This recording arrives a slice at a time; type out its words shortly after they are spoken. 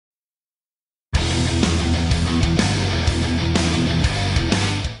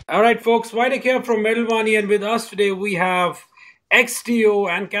All right, folks, Vitek here from Wani, and with us today we have EX DEO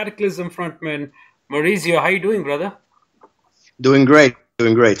and Kataklysm frontman Maurizio. How you doing, brother? Doing great,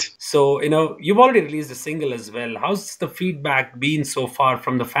 doing great. So, you've already released a single as well. How's the feedback been so far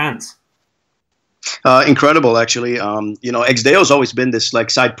from the fans? Incredible, actually. EX DEO has always been this like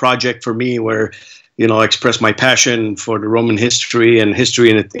side project for me, where I express my passion for the Roman history and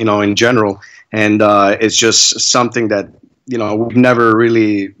history in general, and it's just something that we never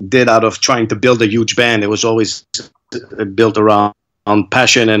really did out of trying to build a huge band. It was always built around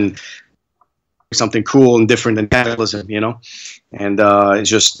passion and something cool and different than Kataklysm, and it's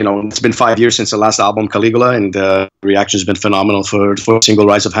just it's been 5 years since the last album Caligula, and the reaction has been phenomenal for single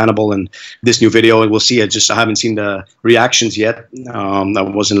Rise of Hannibal and this new video, and we'll see. I haven't seen the reactions yet. I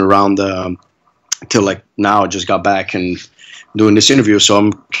wasn't around till like now. I just got back and doing this interview, so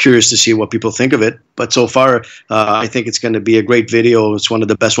I'm curious to see what people think of it. But so far, I think it's going to be a great video. It's one of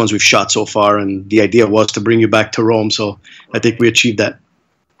the best ones we've shot so far, and the idea was to bring you back to Rome, so I think we achieved that.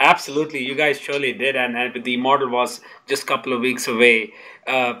 Absolutely, you guys surely did, and the Immortal was just a couple of weeks away.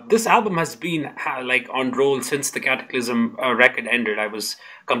 This album has been like on roll since the Kataklysm record ended. I was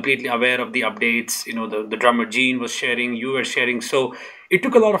completely aware of the updates. The drummer Gene was sharing, you were sharing. So it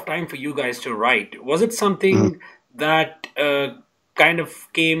took a lot of time for you guys to write. Was it something that kind of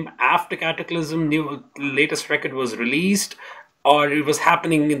came after Kataklysm, latest record was released, or it was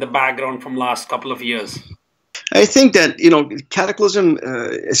happening in the background from last couple of years? I think that Kataklysm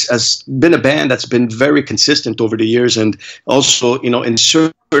has been a band that's been very consistent over the years, and also in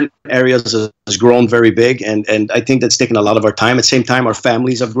certain areas has grown very big, and I think that's taken a lot of our time. At the same time, our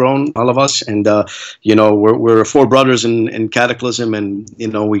families have grown, all of us, and we're four brothers in Kataklysm,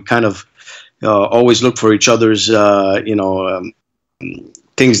 and we kind of always look for each other's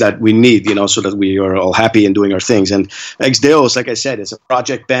things that we need, so that we are all happy and doing our things. And EX DEO is, like I said, it's a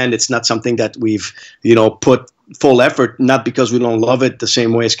project band. It's not something that we've, put full effort, not because we don't love it the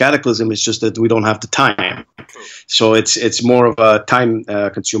same way as Kataklysm. It's just that we don't have the time. So it's more of a time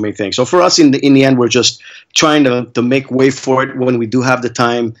consuming thing. So for us, in the end, we're just trying to make way for it when we do have the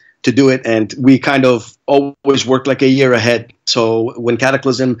time to do it, and we kind of always work like a year ahead. So when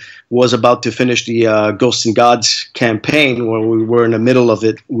Kataklysm was about to finish the Ghosts and Gods campaign, when we were in the middle of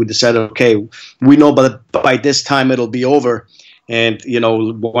it, we decided, okay, we know by this time it'll be over, and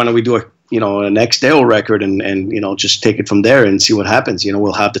why don't we do an EX DEO record and just take it from there and see what happens.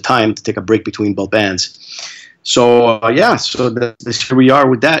 We'll have the time to take a break between both bands. So here we are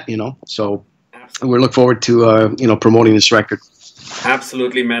with that. So we look forward to promoting this record.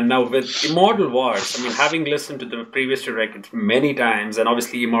 Absolutely, man. Now, with Immortal Wars, I mean, having listened to the previous two records many times, and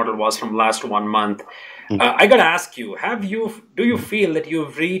obviously Immortal Wars from last 1 month, I got to ask you, do you feel that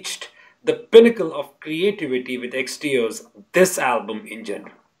you've reached the pinnacle of creativity with EX DEO's this album in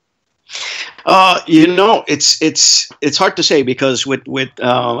general? It's hard to say, because with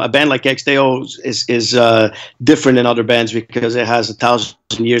a band like EX DEO is different than other bands because it has 1,000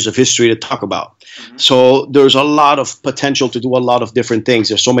 years of history to talk about. So there's a lot of potential to do a lot of different things.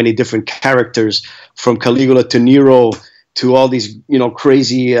 There's so many different characters, from Caligula to Nero to all these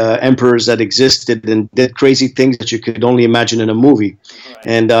crazy emperors that existed and did crazy things that you could only imagine in a movie.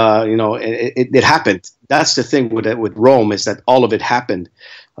 Right. And it happened. That's the thing with Rome, is that all of it happened.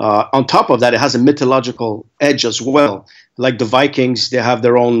 On top of that, it has a mythological edge as well. Like the Vikings, they have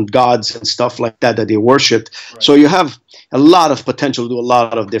their own gods and stuff like that they worshipped. Right. So you have a lot of potential to do a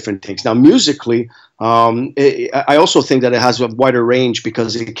lot of different things. Now, musically, I also think that it has a wider range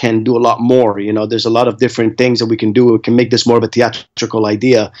because it can do a lot more. There's a lot of different things that we can do. It can make this more of a theatrical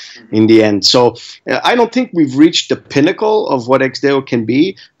idea in the end. So I don't think we've reached the pinnacle of what EX DEO can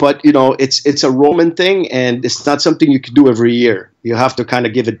be, but it's a Roman thing, and it's not something you can do every year. You have to kind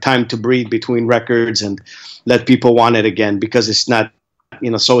of give it time to breathe between records and let people want it again, because it's not,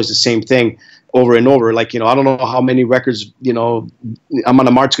 it's always the same thing over and over. Like, I don't know how many records, Amon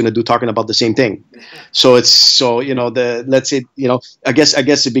Amarth's going to do talking about the same thing. So let's say, I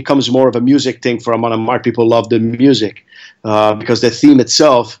guess it becomes more of a music thing for Amon Amarth. People love the music because the theme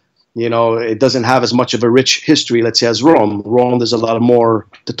itself, it doesn't have as much of a rich history, let's say, as Rome. Rome, there's a lot more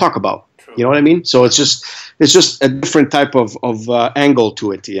to talk about. You know what I mean? So it's just a different type of angle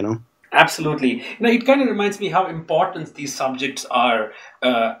to it, Absolutely. It kind of reminds me how important these subjects are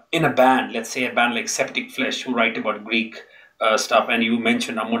in a band. Let's say a band like Septic Flesh, who write about Greek stuff, and you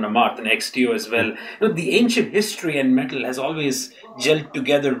mentioned Amon Amarth and EX DEO as well. The ancient history and metal has always gelled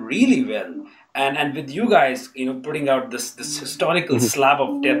together really well. And with you guys, putting out this historical slab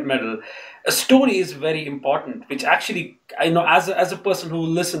of death metal, a story is very important, which actually, I know as a person who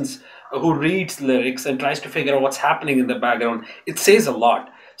listens, who reads lyrics and tries to figure out what's happening in the background, it says a lot.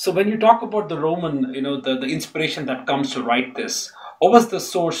 So when you talk about the Roman, the inspiration that comes to write this, what was the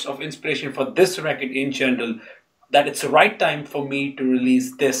source of inspiration for this record in general, that it's the right time for me to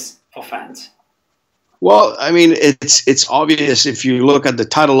release this for fans? Well, I mean, it's obvious if you look at the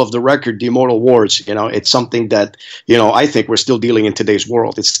title of the record, "The Immortal Wars." It's something that I think we're still dealing in today's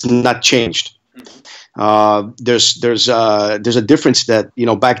world. It's not changed. There's a difference that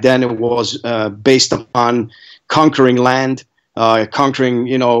back then it was based upon conquering land, conquering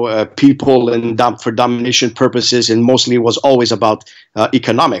people, and for domination purposes, and mostly it was always about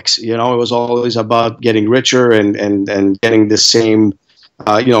economics. It was always about getting richer and getting the same.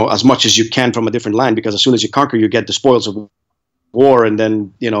 As much as you can from a different land, because as soon as you conquer, you get the spoils of war, and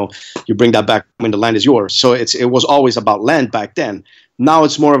then you bring that back when the land is yours. So it was always about land back then. Now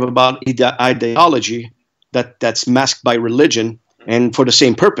it's more of about ideology that's masked by religion and for the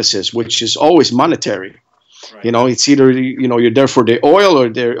same purposes, which is always monetary. Right. It's either you're there for the oil, or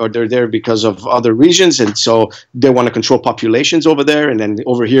they're there because of other reasons, and so they want to control populations over there, and then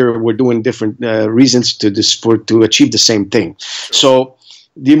over here we're doing different reasons to achieve the same thing. Sure. So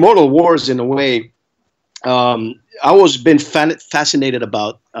the Immortal Wars, in a way, I was been fascinated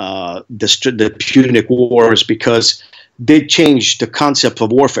about the Punic Wars because they changed the concept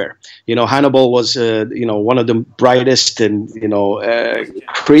of warfare. Hannibal was one of the brightest and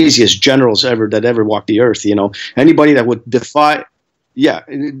craziest generals that ever walked the earth. Anybody that would defy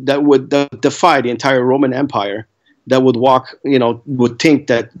the entire Roman Empire, that would walk, would think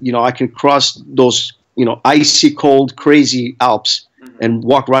that I can cross those icy cold, crazy Alps and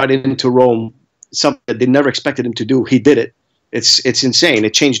walk right into Rome, something that they never expected him to do. He did it. It's insane.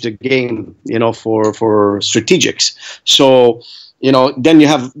 It changed the game, for strategics. So, then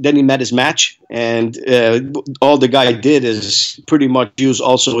he met his match, and all the guy did is pretty much use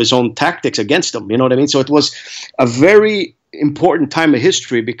also his own tactics against him. You know what I mean? So it was a very important time of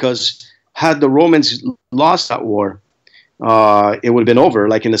history, because had the Romans lost that war, it would have been over.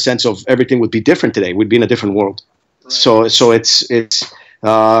 Like, in the sense of everything would be different today. We'd be in a different world. Right. So it's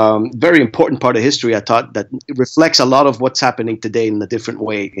very important part of history. I thought that it reflects a lot of what's happening today in a different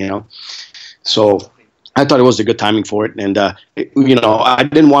way. So I thought it was a good timing for it, and I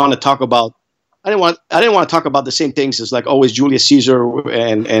didn't want to talk about. I didn't want to talk about the same things as like always Julius Caesar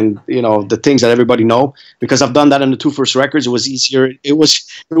and the things that everybody know, because I've done that in the two first records. It was easier. It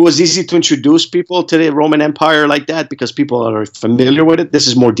was easy to introduce people to the Roman Empire like that, because people are familiar with it. This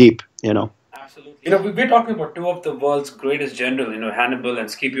is more deep. Absolutely. We're talking about two of the world's greatest generals, Hannibal and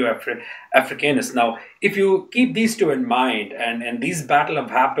Scipio Africanus. Now, if you keep these two in mind, and these battles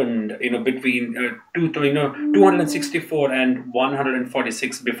have happened, between 264 and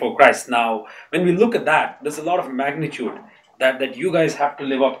 146 before Christ. Now, when we look at that, there's a lot of magnitude that you guys have to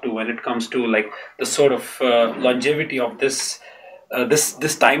live up to when it comes to like the sort of longevity of this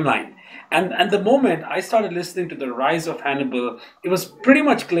timeline. And the moment I started listening to the rise of Hannibal, it was pretty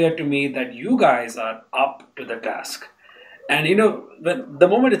much clear to me that you guys are up to the task. And the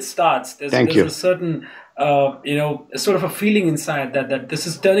moment it starts, there's a certain sort of a feeling inside that this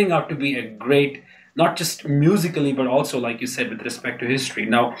is turning out to be a great, not just musically, but also, like you said, with respect to history.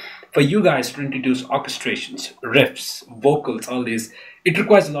 Now, for you guys to introduce orchestrations, riffs, vocals, all these, it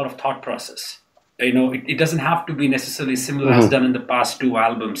requires a lot of thought process. It doesn't have to be necessarily similar as done in the past two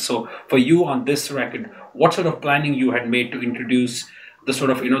albums. So for you on this record, what sort of planning you had made to introduce the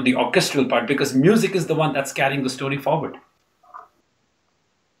sort of, the orchestral part? Because music is the one that's carrying the story forward.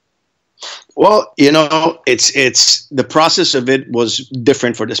 Well, it's the process of it was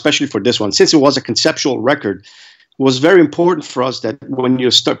different especially for this one. Since it was a conceptual record, it was very important for us that when you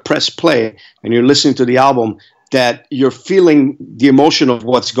press play and you're listening to the album, that you're feeling the emotion of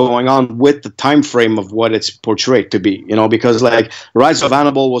what's going on with the time frame of what it's portrayed to be, because like Rise of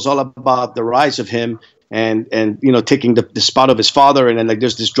Hannibal was all about the rise of him and taking the spot of his father, and then like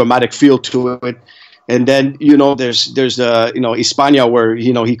there's this dramatic feel to it, and then there's Hispania where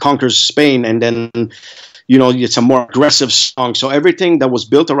he conquers Spain, and then it's a more aggressive song. So everything that was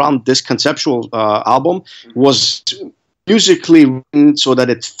built around this conceptual album was musically written so that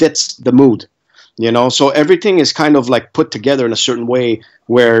it fits the mood. So everything is kind of like put together in a certain way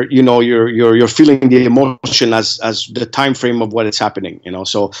where you're feeling the emotion as the time frame of what is happening.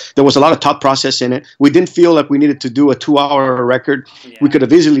 So there was a lot of thought process in it. We didn't feel like we needed to do a 2-hour record. Yeah. We could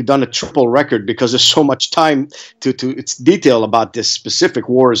have easily done a triple record because there's so much time to its detail about this specific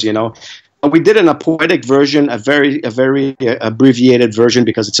wars. We did in a poetic version, a very abbreviated version,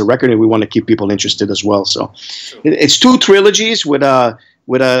 because it's a record and we want to keep people interested as well. So it's two trilogies with a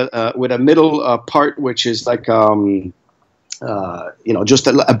middle part, which is like just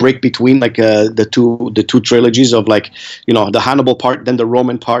a break between like the two trilogies of like the Hannibal part, then the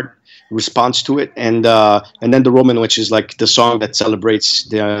Roman part response to it, and then the Roman, which is like the song that celebrates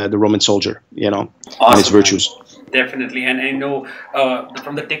the Roman soldier, Awesome, and its virtues. Definitely, and I know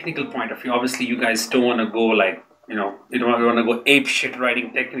from the technical point of view, obviously you guys don't want to go like you don't want to go ape shit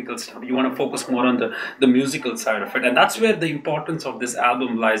writing technical stuff. You want to focus more on the musical side of it, and that's where the importance of this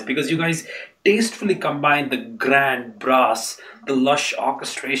album lies, because you guys tastefully combine the grand brass, the lush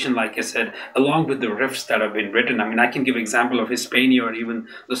orchestration, like I said, along with the riffs that have been written. I mean, I can give example of Hispania or even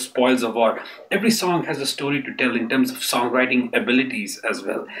the Spoils of War. Every song has a story to tell in terms of songwriting abilities as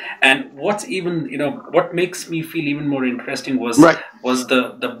well. And what's even, what makes me feel even more interesting was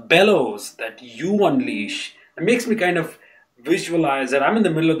the bellows that you unleash. It makes me kind of visualize that I'm in the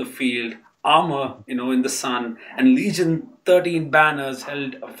middle of the field, armor, in the sun, and Legion 13 banners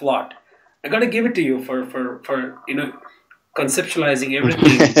held afloat. I gotta give it to you for conceptualizing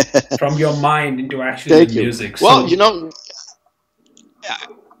everything from your mind into actual music. Well,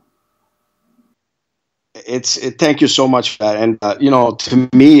 thank you so much for that. And to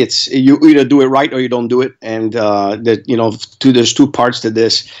me, it's you either do it right or you don't do it. And there's two parts to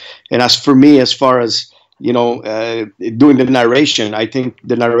this. And as for me, as far as doing the narration, I think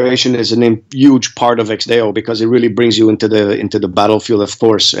the narration is a huge part of EX DEO, because it really brings you into the battlefield, of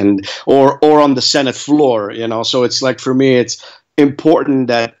course, or on the Senate floor, So it's like, for me, it's important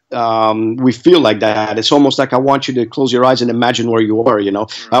that we feel like that. It's almost like I want you to close your eyes and imagine where you are.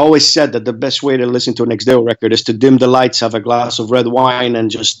 I always said that the best way to listen to an EX DEO record is to dim the lights, have a glass of red wine,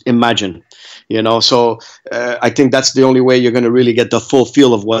 and just imagine. So I think that's the only way you're going to really get the full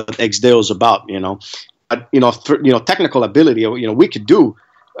feel of what EX DEO is about. But technical ability, we could do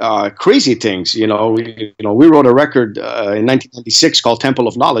crazy things. We wrote a record in 1996 called Temple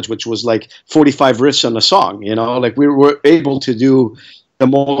of Knowledge, which was like 45 riffs on a song. Like we were able to do the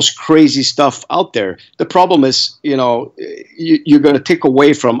most crazy stuff out there. The problem is, you're going to take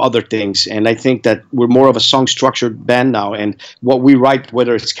away from other things, and I think that we're more of a song structured band now, and what we write,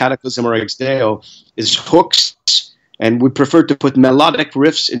 whether it's Kataklysm or EX DEO, is hooks. And we prefer to put melodic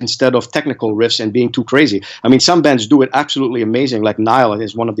riffs instead of technical riffs and being too crazy. I mean, some bands do it absolutely amazing, like Nile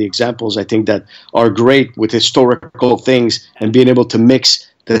is one of the examples, I think, that are great with historical things and being able to mix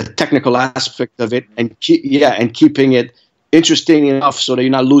the technical aspect of it and keeping it interesting enough so that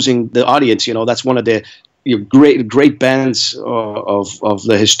you're not losing the audience. That's one of the great bands of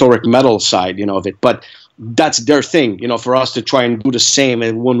the historic metal side, of it. But that's their thing, for us to try and do the same,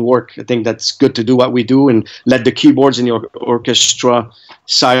 it wouldn't work. I think that's good to do what we do and let the keyboards and your orchestra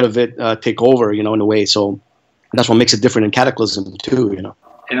side of it take over, in a way. So that's what makes it different in Kataklysm too,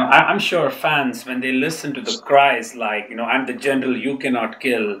 I'm sure fans, when they listen to the cries like, I'm the general you cannot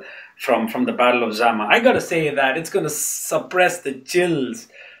kill from the Battle of Zama, I gotta say that it's gonna suppress the chills,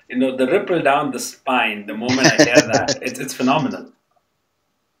 the ripple down the spine the moment I hear that. It's phenomenal.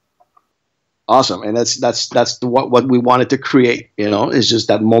 Awesome, and that's what we wanted to create. Is just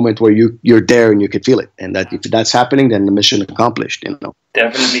that moment where you're there and you could feel it, and that if that's happening, then the mission accomplished.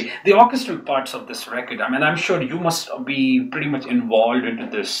 Definitely, the orchestral parts of this record. I mean, I'm sure you must be pretty much involved into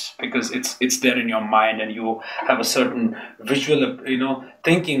this, because it's there in your mind, and you have a certain visual,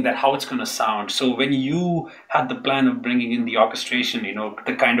 thinking that how it's going to sound. So when you had the plan of bringing in the orchestration,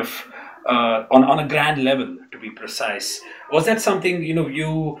 the kind of on a grand level, to be precise, was that something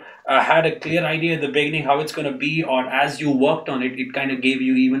you had a clear idea at the beginning how it's going to be, or as you worked on it, it kind of gave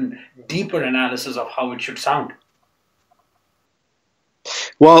you even deeper analysis of how it should sound?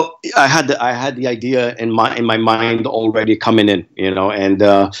 Well, I had the idea in my mind already coming in, and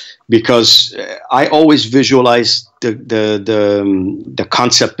because I always visualized the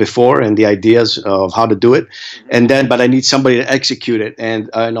concept before and the ideas of how to do it, but I need somebody to execute it. And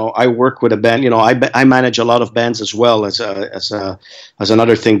I work with a band. I manage a lot of bands as well as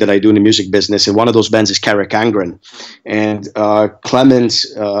another thing that I do in the music business. And one of those bands is Carrick Angren, and Clemens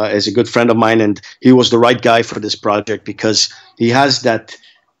is a good friend of mine, and he was the right guy for this project because he has that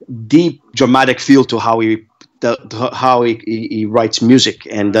deep dramatic feel to how he writes music,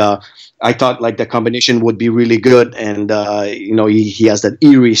 and I thought like the combination would be really good, and he has that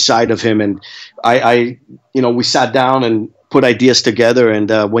eerie side of him, and we sat down and put ideas together,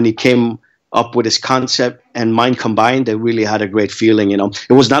 and when he came up with his concept and mine combined, they really had a great feeling.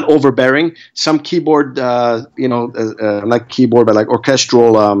 It was not overbearing. Some keyboard, not keyboard, but like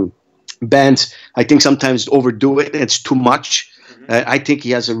orchestral bands, I think sometimes overdo it. It's too much. I think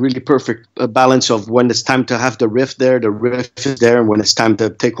he has a really perfect balance of when it's time to have the riff there, the riff is there, and when it's time to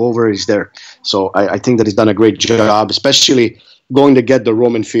take over, he's there. So I think that he's done a great job, especially going to get the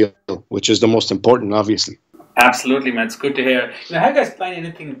Roman feel, which is the most important, obviously. Absolutely, man. It's good to hear. Have you guys planned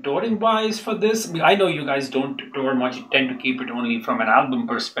anything touring wise for this? I know you guys don't tour much. You tend to keep it only from an album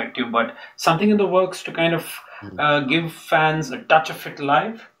perspective, but something in the works to kind of give fans a touch of it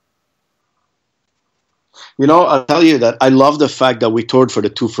live? I'll tell you that I love the fact that we toured for the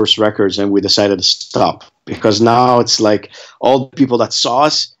two first records and we decided to stop, because now it's like all the people that saw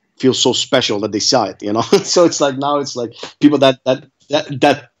us feel so special that they saw it, So it's like now it's like people that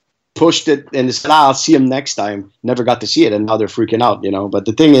pushed it and they said, I'll see him next time, never got to see it, and now they're freaking out, But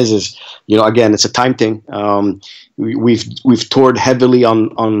the thing is again, it's a time thing. We've toured heavily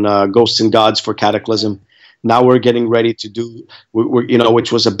on Ghosts and Gods for Kataklysm. Now we're getting ready to do,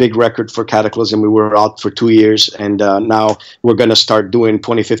 which was a big record for Kataklysm. We were out for 2 years, and now we're going to start doing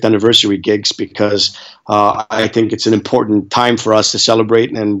 25th anniversary gigs, because I think it's an important time for us to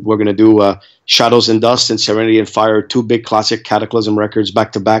celebrate, and we're going to do Shadows and Dust and Serenity and Fire, two big classic Kataklysm records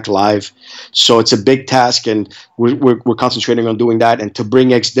back to back live. So it's a big task, and we're concentrating on doing that. And to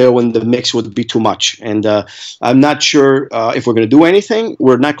bring EX DEO in the mix would be too much. And I'm not sure if we're going to do anything.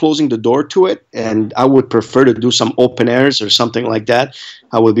 We're not closing the door to it, and I would prefer to do some open airs or something like that.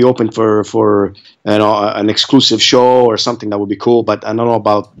 I would be open for an exclusive show or something that would be cool. But I don't know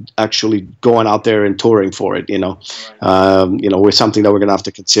about actually going out there and touring for it. With something that we're gonna have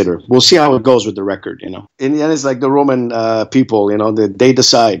to consider. We'll see how it goes with the record. In the end, it's like the Roman people. They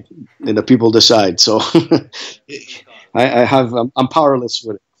decide, and the people decide. So I'm powerless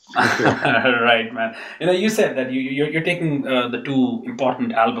with it. Right, man. You said that you're taking the two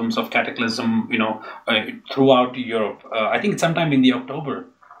important albums of Kataklysm, throughout Europe. I think it's sometime in the October,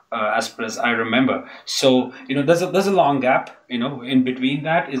 as far as I remember. So there's a long gap, in between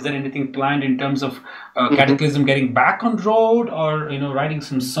that. Is there anything planned in terms of Kataklysm getting back on road, or writing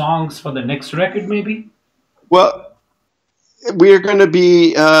some songs for the next record, maybe? Well, we are going to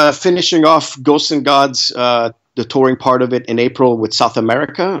be finishing off Ghosts and Gods, the touring part of it, in April with South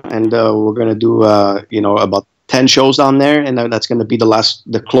America, and we're going to do about 10 shows down there, and that's going to be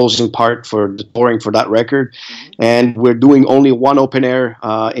the closing part for the touring for that record. And we're doing only one open air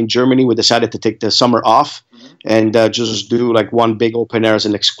in Germany. We decided to take the summer off and just do like one big open air as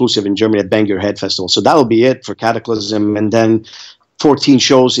an exclusive in Germany at Bang Your Head Festival. So that'll be it for Kataklysm, and then 14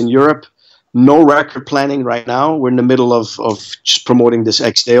 shows in Europe. No record planning right now. We're in the middle of just promoting this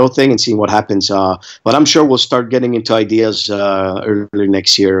EX DEO thing and seeing what happens. But I'm sure we'll start getting into ideas early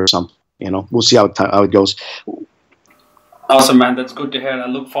next year or something. We'll see how it goes. Awesome, man. That's good to hear. I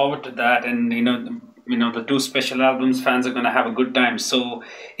look forward to that. And the two special albums, fans are going to have a good time. So,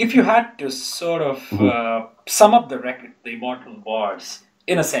 if you had to sort of sum up the record, the Immortal Wars,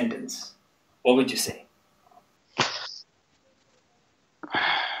 in a sentence, what would you say?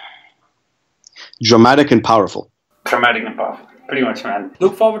 Dramatic and powerful. Dramatic and powerful. Pretty much, man.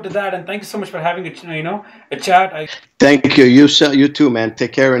 Look forward to that, and thank you so much for having a chat. Thank you. You too, man.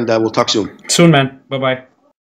 Take care, and we'll talk soon. Soon, man. Bye-bye.